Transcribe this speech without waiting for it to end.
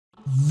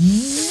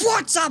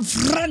What's up,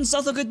 friends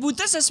of the good mood?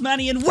 This is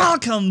Manny, and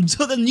welcome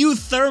to the new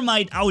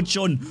Thermite AO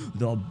JUN,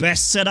 the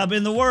best setup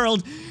in the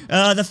world.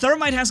 The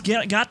Thermite has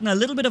gotten a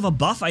little bit of a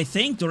buff, I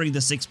think, during the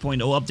 6.0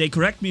 update.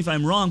 Correct me if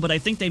I'm wrong, but I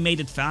think they made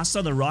it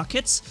faster, the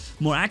rockets.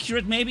 More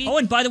accurate, maybe? Oh,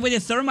 and by the way,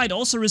 the Thermite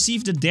also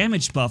received a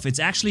damage buff. It's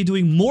actually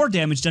doing more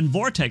damage than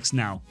Vortex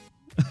now.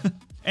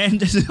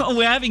 And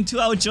we're having two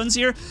AO JUNs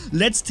here.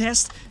 Let's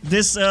test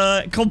this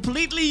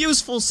completely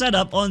useful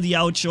setup on the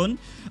AO JUN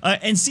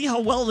and see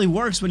how well it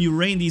works when you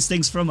rain these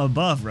things from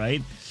above,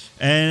 right?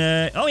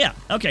 Oh yeah,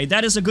 okay,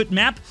 that is a good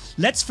map.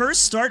 Let's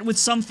first start with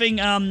something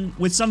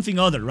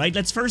other, right?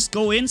 Let's first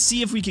go in,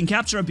 see if we can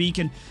capture a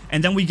beacon,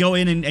 and then we go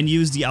in and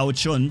use the AO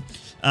JUN.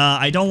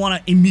 I don't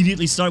want to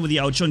immediately start with the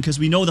AO JUN because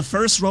we know the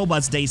first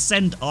robots they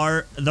send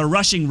are the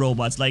rushing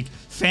robots, like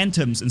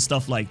phantoms and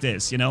stuff like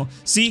this, you know?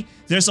 See,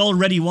 there's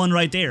already one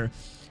right there.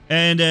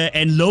 And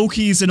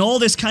Lokis and all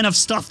this kind of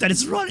stuff that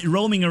is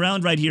roaming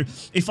around right here.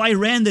 If I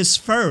ran this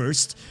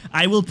first,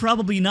 I will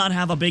probably not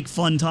have a big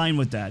fun time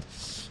with that.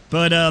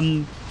 But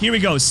here we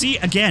go. See,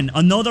 again,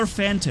 another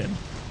phantom.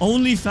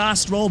 Only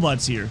fast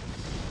robots here.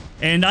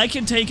 And I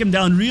can take him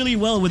down really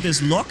well with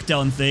this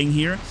lockdown thing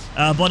here.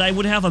 But I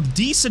would have a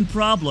decent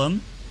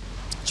problem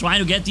trying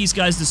to get these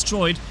guys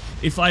destroyed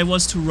if I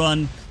was to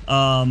run,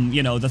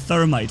 you know, the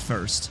Thermite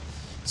first.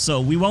 So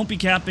we won't be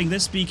capping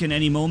this beacon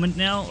any moment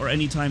now or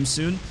anytime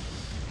soon.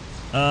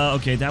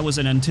 Okay, that was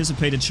an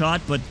anticipated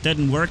shot, but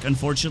didn't work,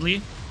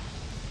 unfortunately.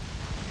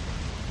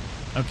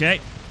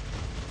 Okay.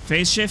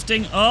 Phase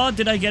shifting. Oh,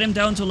 did I get him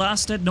down to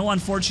last stand? No,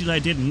 unfortunately I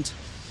didn't.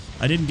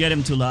 I didn't get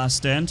him to last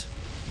stand.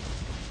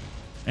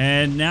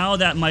 And now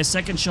that my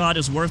second shot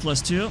is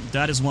worthless too,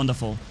 that is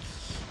wonderful.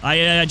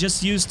 I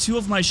just used 2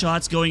 of my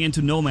shots going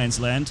into no man's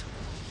land.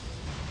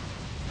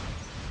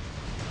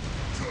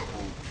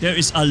 There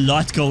is a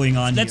lot going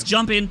on. Let's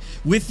jump in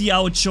with the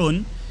AO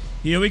JUN.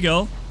 Here we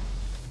go.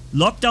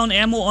 Lockdown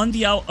ammo on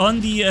the AO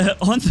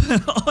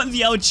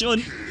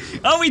JUN.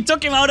 Oh, we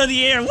took him out of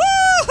the air.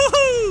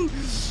 Woo!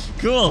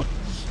 Cool.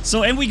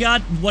 So, and we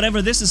got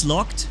whatever this is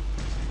locked.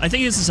 I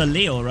think this is a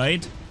Leo,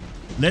 right?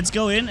 Let's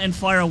go in and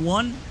fire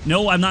one.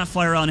 No, I'm not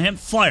fire on him.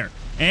 Fire.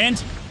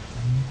 And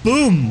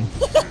boom.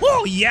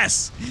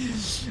 Yes.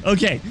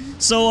 Okay.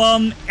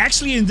 So,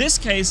 actually in this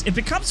case, it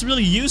becomes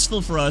really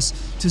useful for us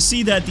to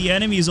see that the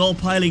enemy is all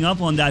piling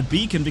up on that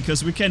beacon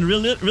because we can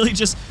really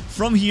just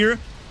from here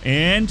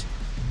and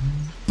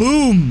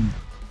boom.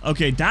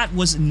 Okay, that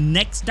was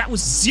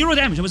 0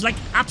 damage. It was like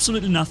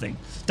absolutely nothing.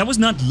 That was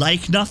not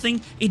like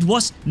nothing. It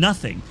was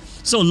nothing.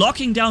 So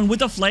locking down with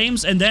the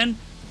flames and then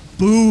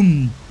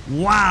boom.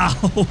 Wow.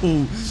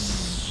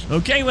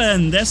 Okay, well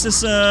then, this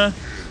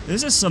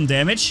is some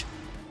damage.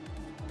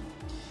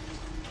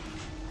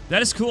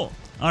 That is cool.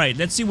 Alright,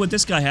 let's see what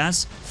this guy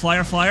has.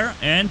 Fire, fire,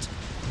 and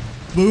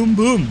boom,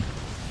 boom.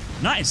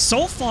 Nice.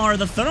 So far,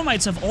 the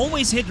Thermites have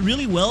always hit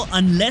really well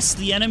unless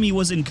the enemy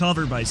was in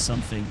cover by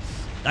something.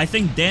 I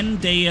think then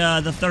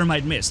the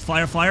Thermite missed.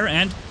 Fire, fire,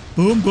 and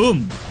boom,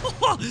 boom.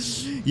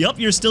 Yup,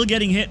 you're still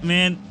getting hit,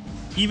 man.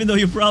 Even though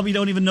you probably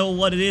don't even know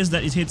what it is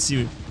that it hits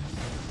you.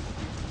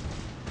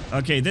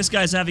 Okay, this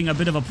guy's having a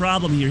bit of a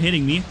problem here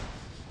hitting me.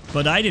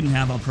 But I didn't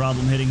have a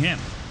problem hitting him.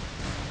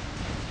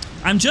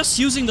 I'm just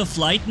using the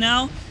flight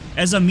now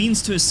as a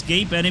means to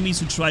escape enemies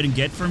who try to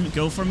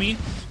go for me.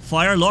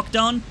 Fire,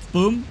 lockdown,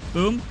 boom,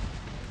 boom.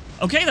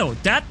 Okay though,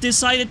 that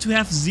decided to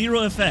have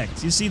 0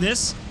 effect. You see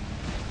this?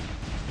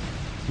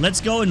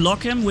 Let's go and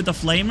lock him with the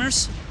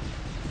flamers.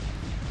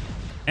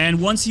 And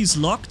once he's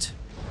locked,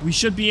 we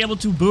should be able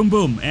to boom,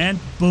 boom, and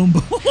boom,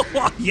 boom.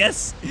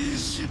 Yes.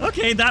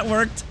 Okay, that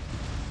worked.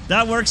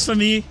 That works for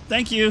me.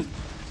 Thank you.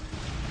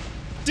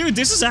 Dude,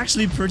 this is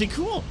actually pretty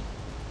cool.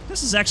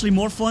 This is actually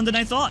more fun than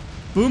I thought.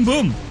 Boom,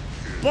 boom.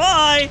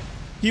 Bye!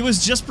 He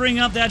was just bringing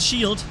up that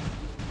shield.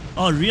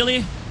 Oh,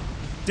 really?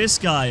 This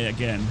guy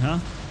again, huh?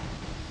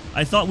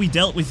 I thought we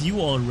dealt with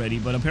you already,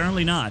 but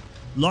apparently not.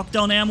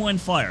 Lockdown ammo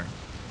and fire.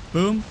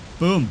 Boom,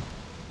 boom.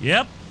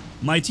 Yep.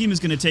 My team is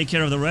gonna take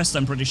care of the rest,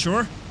 I'm pretty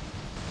sure.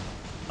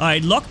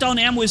 Alright, lockdown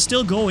ammo is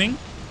still going.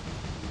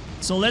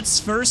 So let's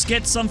first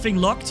get something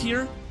locked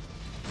here.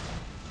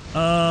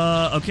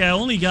 Okay, I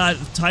only got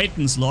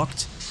Titans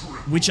locked,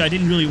 which I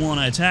didn't really want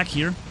to attack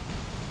here.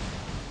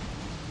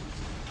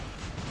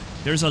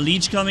 There's a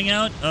leech coming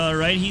out.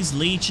 Right, he's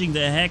leeching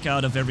the heck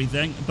out of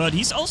everything, but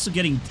he's also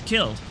getting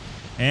killed.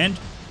 And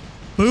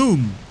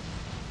boom!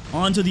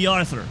 Onto the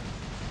Arthur.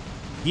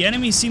 The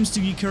enemy seems to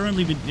be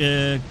currently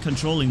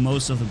controlling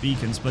most of the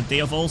beacons, but they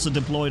have also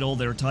deployed all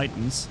their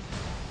Titans.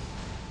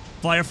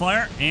 Fire,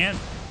 fire, and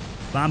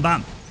bam,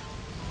 bam.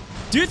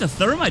 Dude, the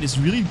Thermite is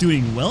really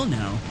doing well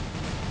now.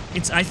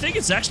 I think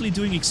it's actually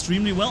doing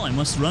extremely well. I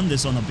must run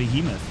this on a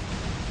behemoth.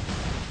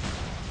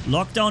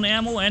 Lockdown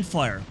ammo and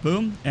fire.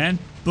 Boom and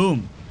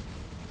boom.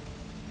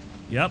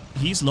 Yep,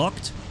 he's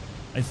locked,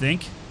 I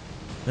think.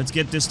 Let's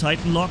get this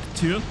Titan locked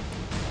too.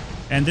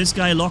 And this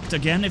guy locked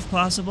again if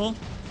possible.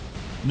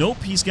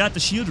 Nope, he's got the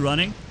shield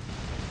running.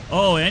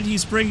 Oh, and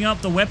he's bringing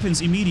up the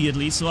weapons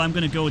immediately, so I'm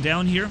gonna go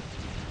down here.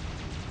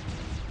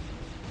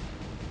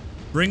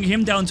 Bring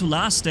him down to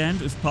last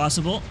stand if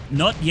possible.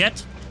 Not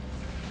yet.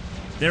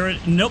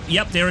 Nope,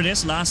 yep, there it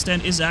is. Last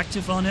stand is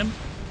active on him.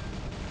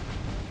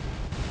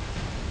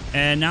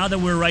 And now that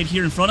we're right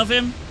here in front of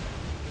him.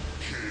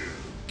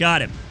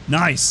 Got him.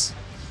 Nice.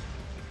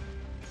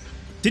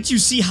 Did you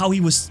see how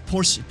he was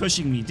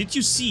pushing me? Did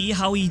you see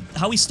how he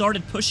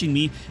started pushing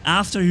me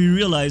after he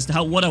realized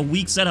what a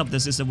weak setup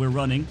this is that we're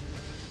running?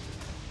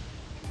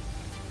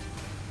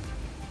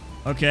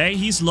 Okay,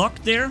 he's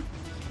locked there.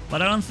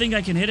 But I don't think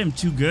I can hit him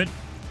too good.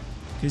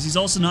 Because he's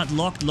also not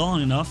locked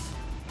long enough.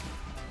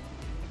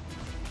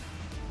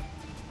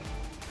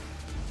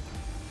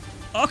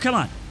 Oh, come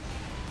on.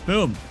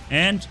 Boom.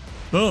 And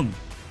boom.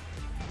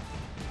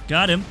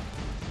 Got him.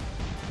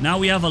 Now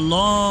we have a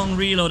long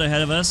reload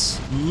ahead of us.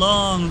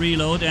 Long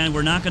reload, and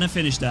we're not going to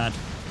finish that.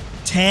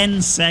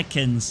 10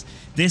 seconds.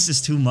 This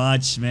is too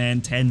much,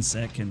 man. 10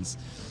 seconds.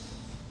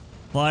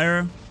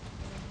 Fire.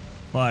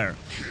 Fire.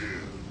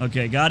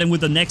 Okay, got him with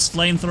the next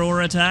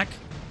flamethrower attack.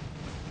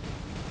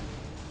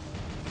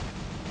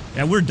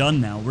 Yeah, we're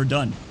done now. We're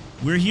done.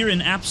 We're here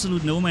in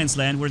absolute no man's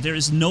land where there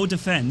is no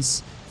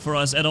defense for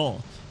us at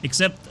all.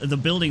 Except the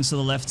buildings to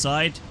the left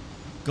side.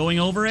 Going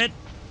over it.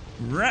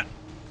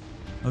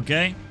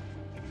 Okay.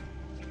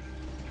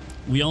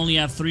 We only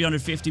have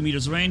 350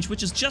 meters range,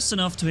 which is just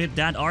enough to hit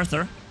that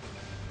Arthur.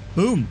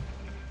 Boom.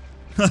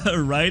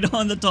 Right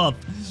on the top.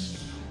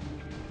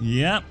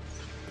 Yep.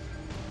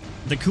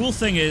 The cool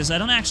thing is I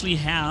don't actually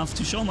have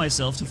to show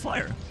myself to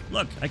fire.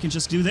 Look, I can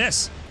just do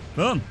this.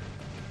 Boom.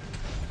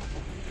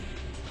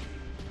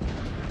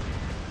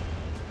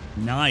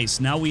 Nice.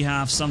 Now we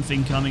have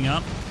something coming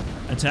up.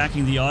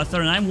 Attacking the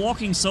Arthur. And I'm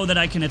walking so that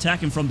I can attack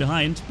him from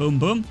behind. Boom,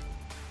 boom.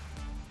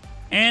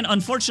 And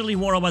unfortunately,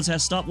 Robots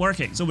has stopped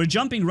working. So we're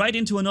jumping right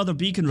into another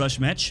Beacon Rush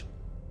match.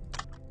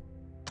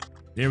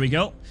 There we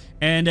go.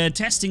 And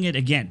testing it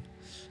again.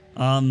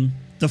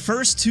 The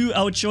first two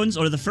AO JUNs,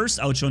 or the first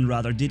AO JUN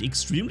rather, did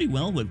extremely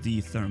well with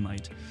the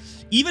Thermite.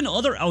 Even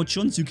other AO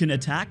JUNs you can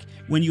attack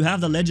when you have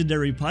the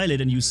legendary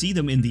pilot and you see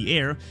them in the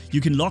air. You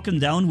can lock them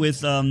down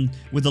with the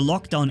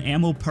lockdown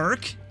ammo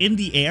perk in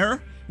the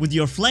air with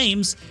your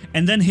flames,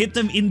 and then hit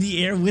them in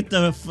the air with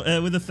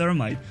the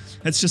Thermite.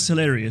 That's just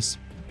hilarious.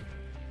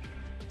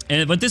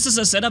 But this is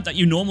a setup that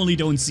you normally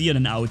don't see in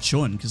an AO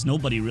JUN, because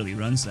nobody really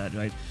runs that,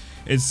 right?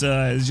 It's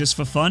just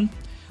for fun.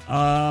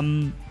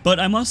 But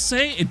I must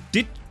say, it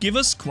did give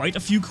us quite a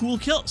few cool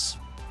kills.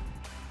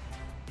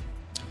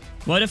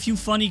 Quite a few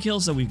funny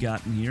kills that we've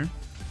gotten here.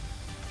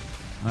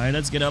 Alright,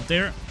 let's get up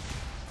there.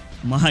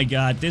 My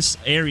god, this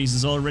Ares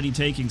is already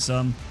taking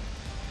some.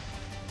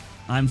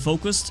 I'm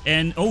focused,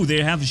 and oh,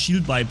 they have a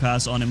shield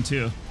bypass on him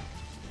too.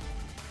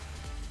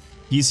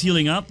 He's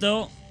healing up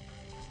though.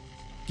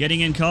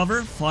 Getting in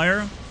cover.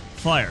 Fire.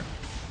 Fire.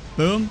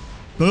 Boom.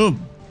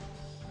 Boom.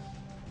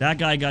 That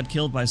guy got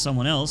killed by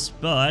someone else,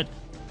 but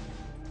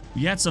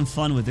we had some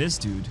fun with this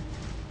dude.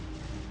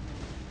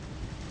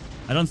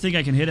 I don't think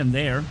I can hit him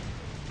there.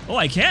 Oh,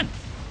 I can.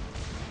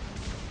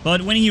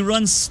 But when he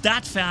runs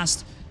that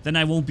fast, then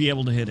I won't be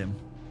able to hit him.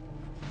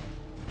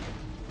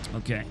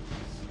 Okay.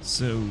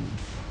 So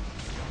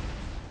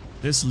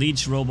this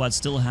leech robot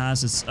still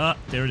has its... Ah,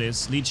 there it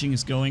is. Leeching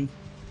is going.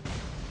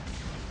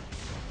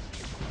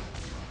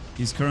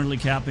 He's currently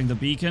capping the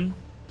beacon.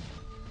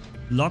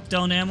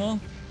 Lockdown ammo.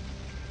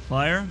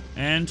 Fire.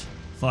 And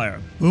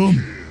fire.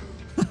 Boom.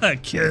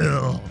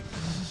 Kill.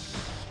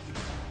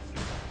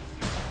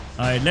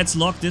 Alright, let's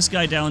lock this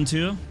guy down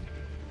too.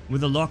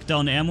 With the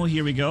lockdown ammo.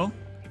 Here we go.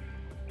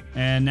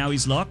 And now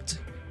he's locked.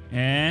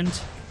 And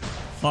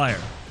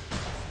fire.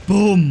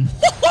 Boom.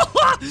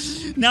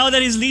 Now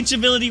that his leech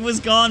ability was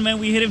gone, man,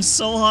 we hit him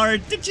so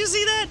hard. Did you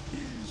see that?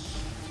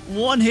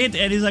 One hit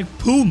and he's like,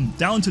 boom,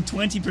 down to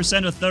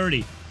 20% or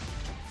 30.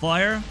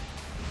 Fire.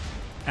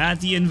 At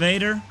the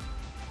invader.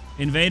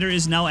 Invader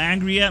is now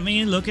angry at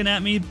me, looking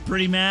at me,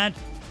 pretty mad.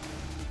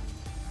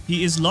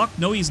 He is locked.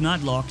 No, he's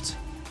not locked.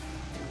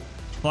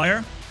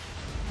 Fire.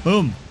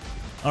 Boom.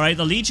 Alright,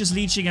 the leech is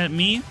leeching at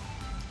me.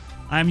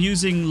 I'm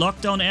using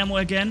lockdown ammo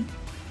again.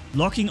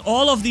 Locking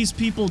all of these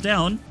people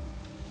down.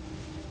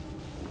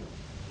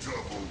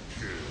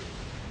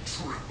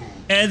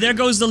 And there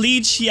goes the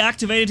leech. He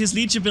activated his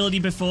leech ability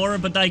before,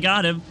 but I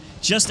got him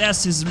just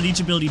as his leech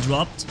ability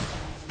dropped.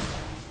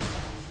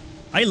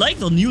 I like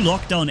the new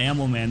lockdown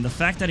ammo, man. The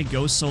fact that it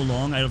goes so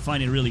long, I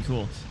find it really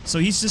cool. So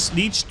he's just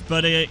leeched,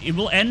 but it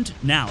will end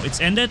now. It's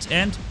ended,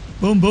 and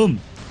boom, boom.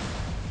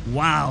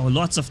 Wow,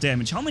 lots of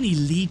damage. How many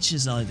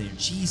leeches are there?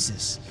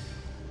 Jesus.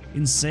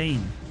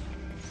 Insane.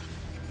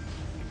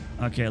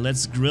 Okay,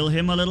 let's grill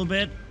him a little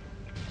bit.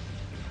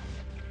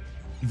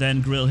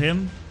 Then grill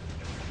him.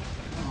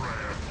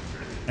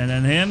 And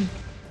then him.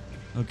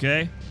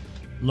 Okay.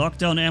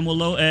 Lockdown ammo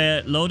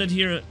loaded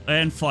here,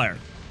 and fire.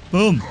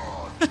 Boom.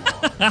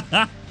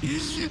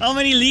 How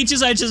many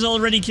leeches I just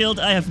already killed?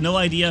 I have no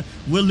idea.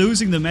 We're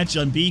losing the match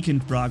on beacon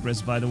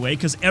progress, by the way,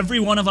 because every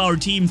one of our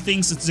team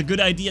thinks it's a good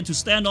idea to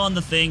stand on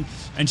the thing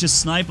and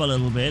just snipe a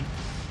little bit.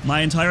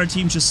 My entire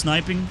team just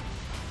sniping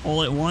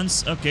all at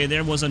once. Okay,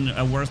 there was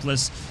a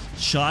worthless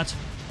shot.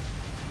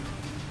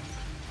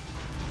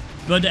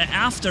 But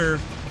after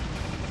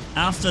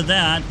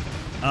that,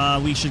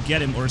 we should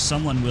get him, or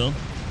someone will.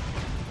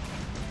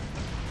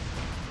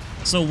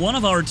 So one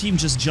of our team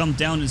just jumped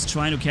down and is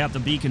trying to cap the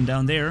beacon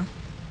down there.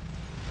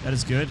 That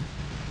is good.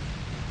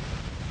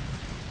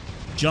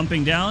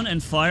 Jumping down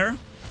and fire.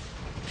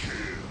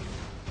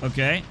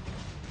 Okay.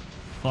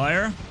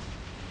 Fire.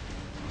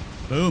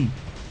 Boom.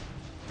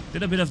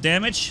 Did a bit of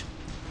damage.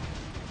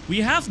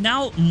 We have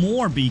now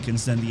more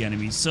beacons than the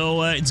enemy,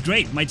 so it's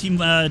great. My team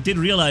did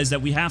realize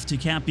that we have to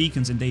cap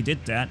beacons, and they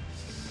did that.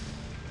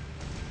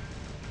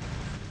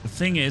 The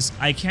thing is,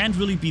 I can't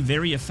really be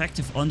very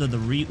effective under the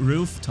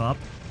rooftop.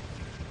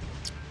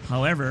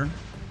 However,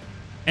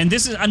 and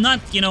this is, I'm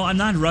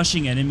not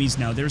rushing enemies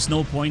now. There's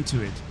no point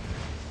to it.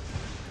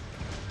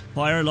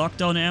 Fire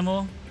lockdown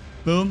ammo.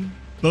 Boom,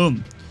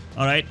 boom.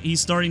 All right, he's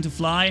starting to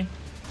fly.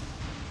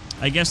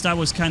 I guess that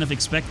was kind of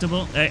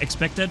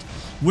expected.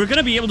 We're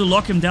gonna be able to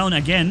lock him down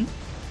again.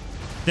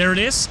 There it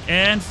is,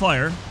 and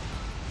fire.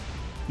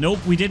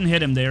 Nope, we didn't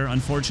hit him there,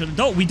 unfortunately.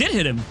 No, we did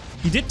hit him.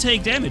 He did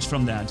take damage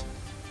from that.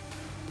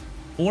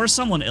 Or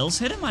someone else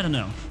hit him, I don't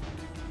know.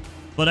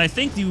 But I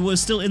think he was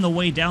still in the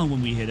way down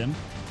when we hit him.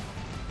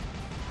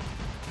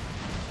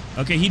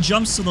 Okay, he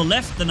jumps to the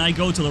left, then I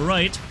go to the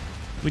right.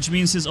 Which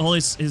means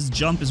his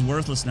jump is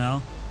worthless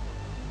now.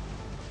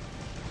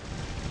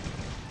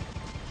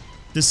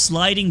 The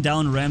sliding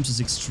down ramps is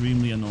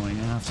extremely annoying,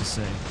 I have to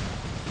say.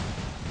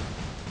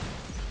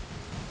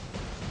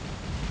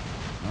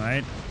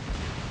 Alright.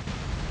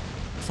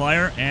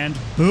 Fire and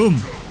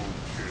boom!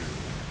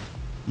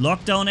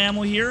 Lockdown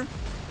ammo here.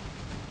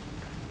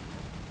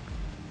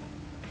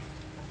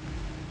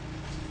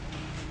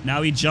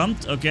 Now he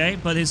jumped, okay,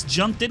 but his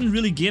jump didn't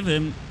really give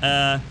him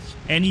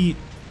any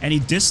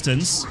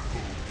distance.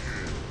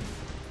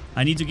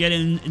 I need to get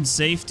in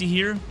safety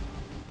here.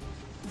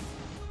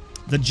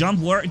 The jump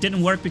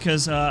didn't work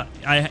because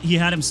I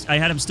had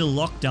him still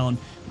locked down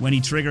when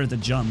he triggered the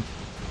jump.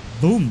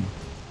 Boom.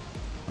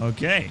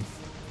 Okay.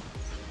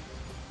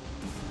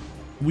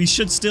 We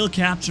should still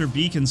capture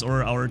beacons,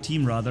 or our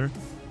team rather.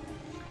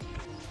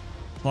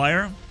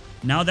 Fire.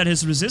 Now that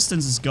his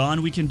resistance is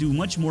gone, we can do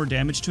much more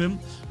damage to him.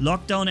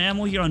 Lockdown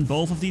ammo here on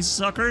both of these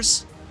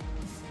suckers.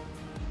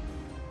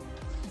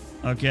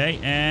 Okay,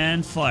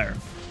 and fire.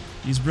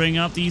 He's bringing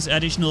up these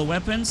additional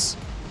weapons.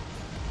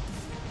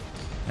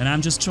 And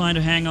I'm just trying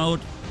to hang out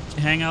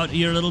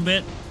here a little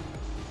bit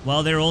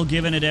while they're all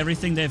giving it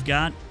everything they've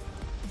got.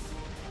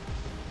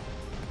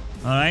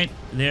 Alright,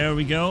 there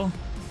we go.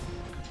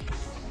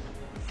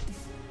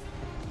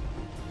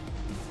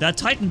 That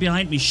Titan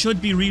behind me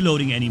should be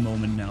reloading any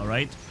moment now,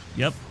 right?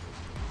 Yep.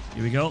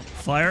 Here we go.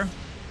 Fire.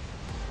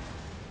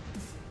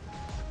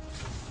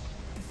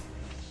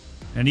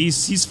 And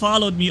he's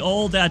followed me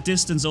all that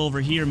distance over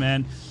here,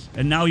 man.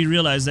 And now he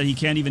realized that he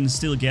can't even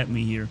still get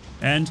me here.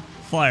 And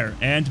fire.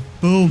 And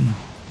boom.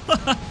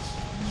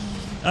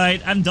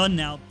 Alright, I'm done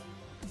now.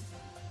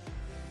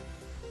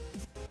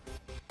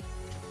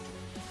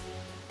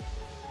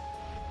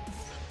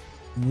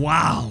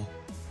 Wow.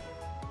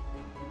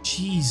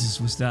 Jesus,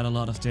 was that a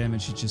lot of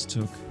damage he just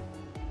took.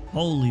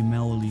 Holy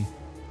moly.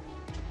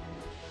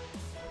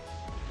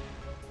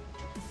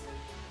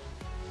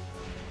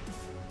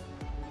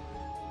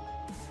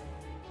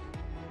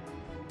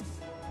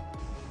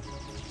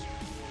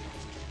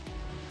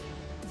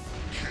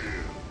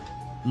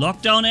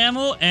 Lockdown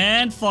ammo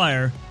and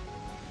fire.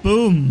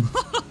 Boom.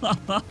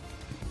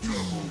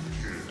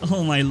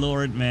 Oh my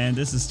lord, man.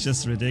 This is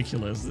just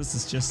ridiculous. This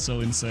is just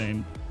so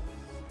insane.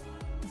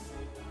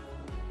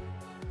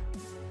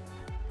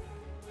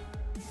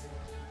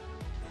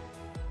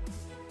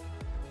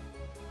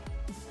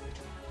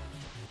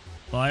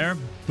 Fire.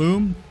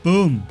 Boom.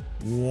 Boom.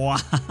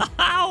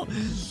 Wow.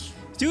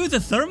 Dude, the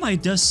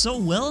thermite does so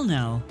well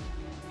now.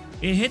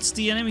 It hits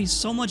the enemy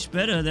so much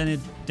better than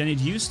it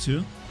used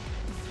to.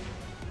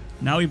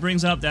 Now he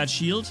brings up that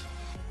shield.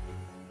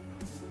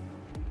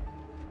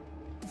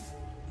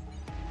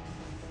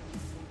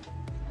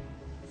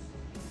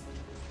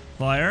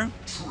 Fire.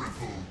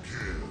 Triple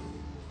kill.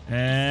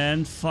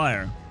 And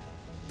fire.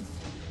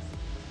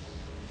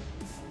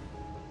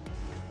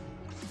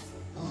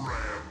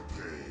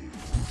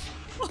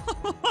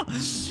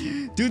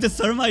 Dude, the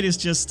thermite is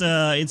just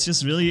it's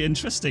just really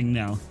interesting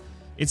now.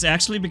 It's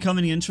actually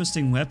becoming an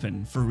interesting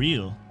weapon for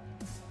real.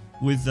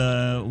 With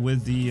the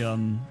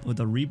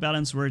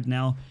rebalance where it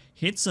now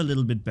hits a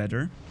little bit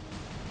better.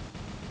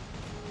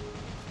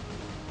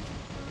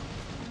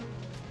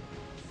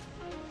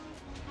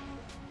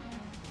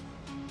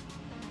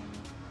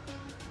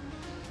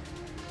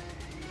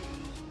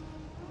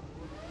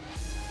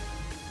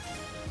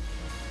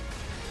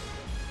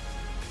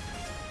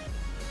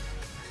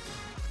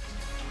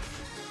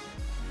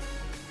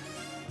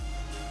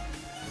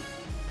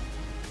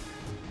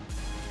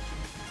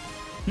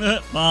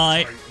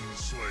 Bye.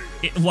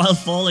 While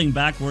falling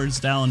backwards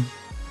down.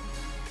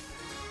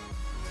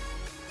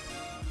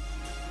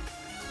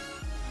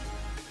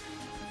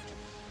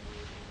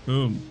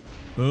 Boom.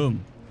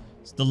 Boom.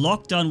 The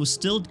lockdown was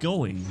still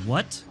going.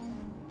 What?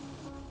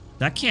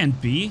 That can't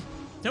be.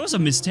 There was a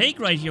mistake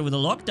right here with the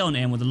lockdown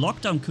ammo. The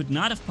lockdown could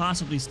not have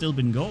possibly still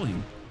been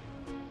going.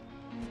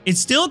 It's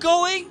still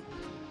going?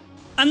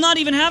 I'm not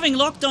even having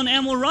lockdown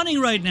ammo running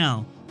right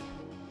now.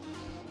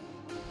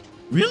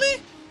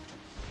 Really?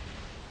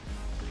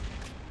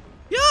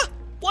 Yeah,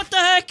 what the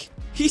heck?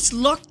 He's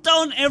locked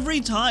down every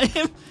time?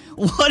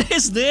 What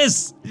is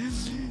this?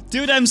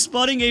 Dude, I'm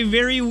spotting a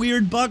very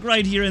weird bug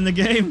right here in the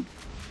game.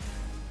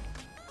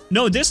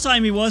 No, this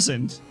time he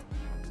wasn't.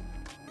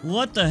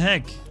 What the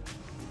heck?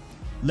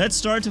 Let's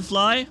start to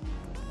fly.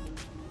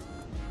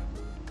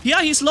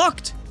 Yeah, he's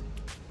locked.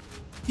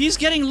 He's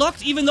getting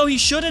locked even though he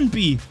shouldn't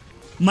be.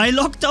 My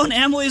lockdown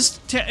ammo is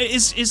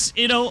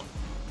you know,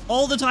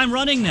 all the time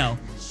running now.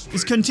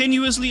 It's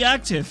continuously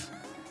active.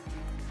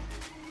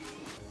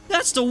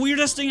 That's the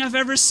weirdest thing I've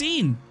ever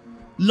seen.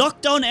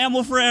 Lockdown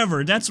ammo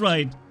forever, that's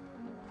right.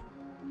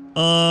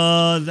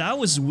 That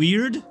was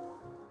weird.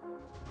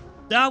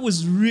 That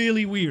was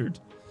really weird.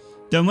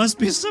 There must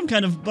be some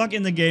kind of bug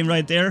in the game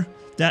right there.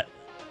 That,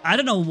 I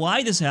don't know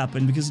why this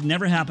happened, because it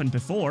never happened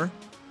before.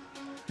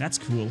 That's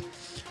cool.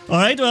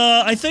 Alright,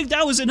 I think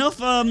that was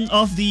enough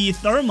of the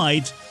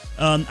Thermite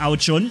AO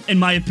JUN. In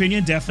my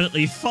opinion,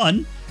 definitely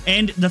fun.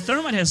 And the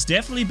Thermite has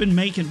definitely been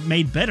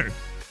made better.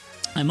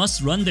 I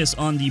must run this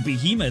on the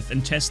Behemoth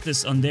and test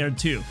this on there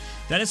too.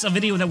 That is a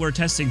video that we're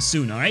testing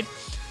soon, alright?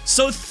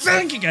 So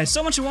thank you guys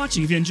so much for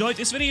watching. If you enjoyed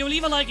this video,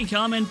 leave a like and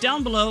comment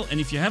down below. And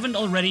if you haven't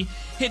already,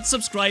 hit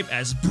subscribe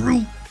as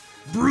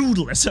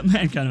brutal as a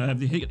man kind of have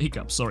the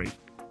hiccup, sorry.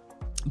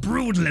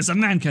 Brutal as a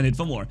man can hit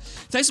for more.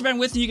 Thanks for bearing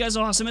with me, you guys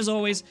are awesome as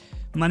always.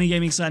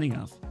 Manni-Gaming signing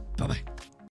off. Bye bye.